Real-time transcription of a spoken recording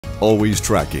Always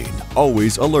tracking,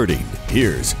 always alerting.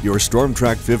 Here's your Storm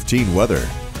Track 15 weather.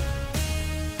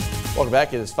 Welcome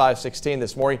back. It is 5:16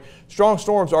 this morning. Strong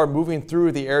storms are moving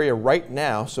through the area right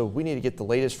now, so we need to get the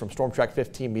latest from Storm Track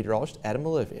 15 meteorologist Adam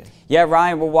Olivier. Yeah,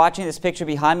 Ryan, we're watching this picture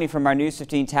behind me from our News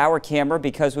 15 tower camera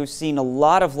because we've seen a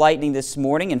lot of lightning this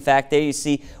morning. In fact, there you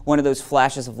see one of those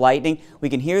flashes of lightning. We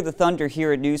can hear the thunder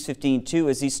here at News 15 too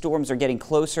as these storms are getting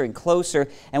closer and closer,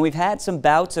 and we've had some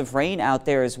bouts of rain out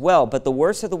there as well. But the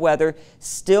worst of the weather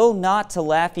still not to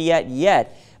Lafayette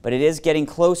yet. But it is getting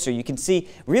closer. You can see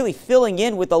really filling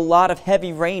in with a lot of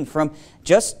heavy rain from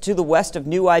just to the west of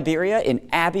New Iberia in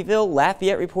Abbeville.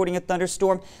 Lafayette reporting a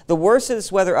thunderstorm. The worst of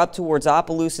this weather up towards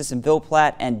Opelousas and Ville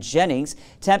Platte and Jennings.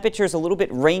 Temperatures a little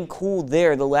bit rain cooled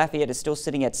there. The Lafayette is still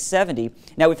sitting at 70.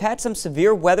 Now we've had some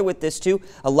severe weather with this too.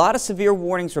 A lot of severe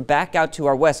warnings were back out to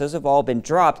our west. Those have all been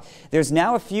dropped. There's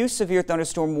now a few severe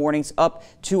thunderstorm warnings up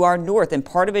to our north, and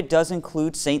part of it does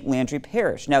include St. Landry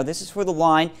Parish. Now this is for the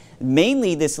line,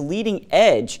 mainly this leading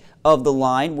edge of the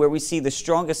line where we see the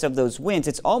strongest of those winds.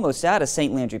 It's almost out of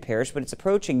St. Landry Parish, but it's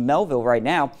approaching Melville right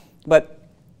now. But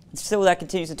still, that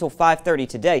continues until 5:30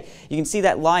 today. You can see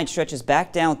that line stretches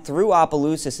back down through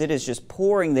Opelousas. It is just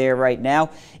pouring there right now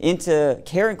into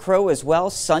Karen Crow as well,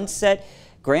 Sunset,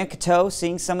 Grand Coteau,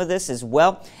 seeing some of this as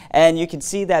well. And you can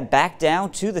see that back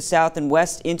down to the south and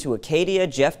west into Acadia,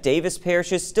 Jeff Davis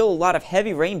parishes. Still a lot of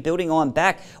heavy rain building on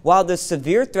back. While the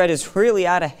severe threat is really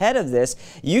out ahead of this,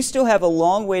 you still have a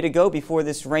long way to go before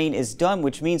this rain is done,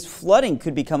 which means flooding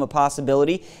could become a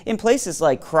possibility in places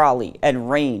like Crowley and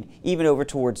Rain, even over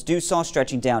towards Dussault,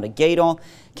 stretching down to Gadon,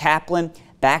 Kaplan,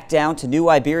 back down to New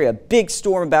Iberia. Big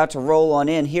storm about to roll on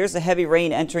in. Here's the heavy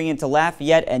rain entering into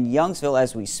Lafayette and Youngsville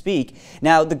as we speak.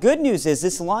 Now, the good news is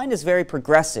this line is very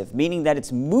progressive, meaning that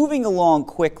it's moving along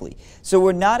quickly. So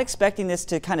we're not expecting this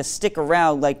to kind of stick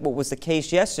around like what was the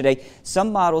case yesterday.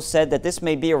 Some models said that this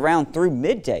may be around through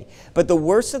midday. But the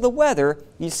worst of the weather,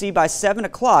 you see by 7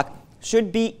 o'clock,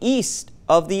 should be east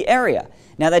of the area.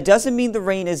 Now, that doesn't mean the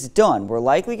rain is done. We're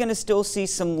likely going to still see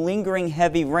some lingering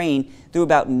heavy rain through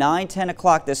about 9-10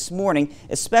 o'clock this morning,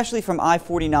 especially from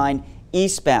I-49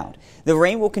 eastbound. The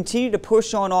rain will continue to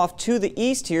push on off to the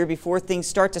east here before things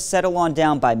start to settle on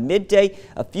down by midday.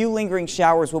 A few lingering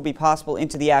showers will be possible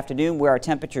into the afternoon where our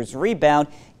temperatures rebound,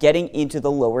 getting into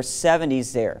the lower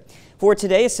 70s there. For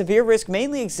today, a severe risk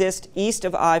mainly exists east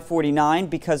of I-49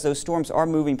 because those storms are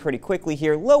moving pretty quickly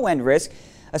here. Low-end risk.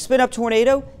 A spin-up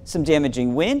tornado, some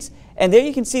damaging winds, and there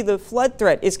you can see the flood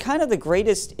threat is kind of the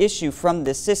greatest issue from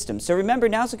this system. So remember,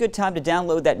 now's a good time to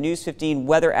download that News 15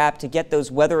 weather app to get those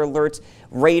weather alerts,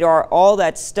 radar, all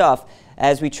that stuff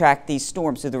as we track these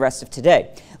storms through the rest of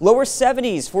today. Lower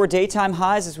 70s for daytime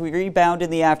highs as we rebound in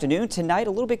the afternoon. Tonight,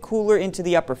 a little bit cooler into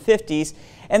the upper 50s.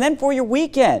 And then for your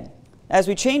weekend, as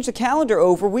we change the calendar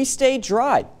over, we stay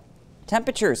dry.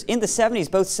 Temperatures in the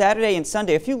 70s both Saturday and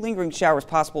Sunday. A few lingering showers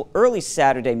possible early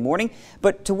Saturday morning.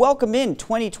 But to welcome in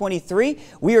 2023,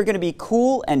 we are going to be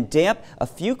cool and damp. A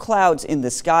few clouds in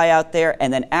the sky out there.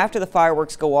 And then after the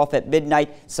fireworks go off at midnight,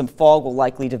 some fog will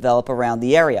likely develop around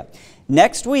the area.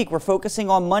 Next week, we're focusing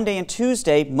on Monday and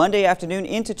Tuesday, Monday afternoon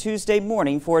into Tuesday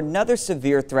morning for another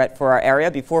severe threat for our area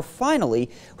before finally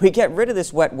we get rid of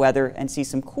this wet weather and see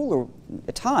some cooler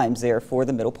times there for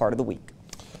the middle part of the week.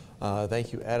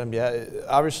 Thank you, Adam. Yeah,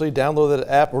 obviously download that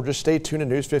app or just stay tuned to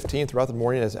News 15 throughout the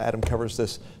morning as Adam covers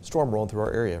this storm rolling through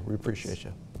our area. We appreciate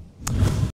you.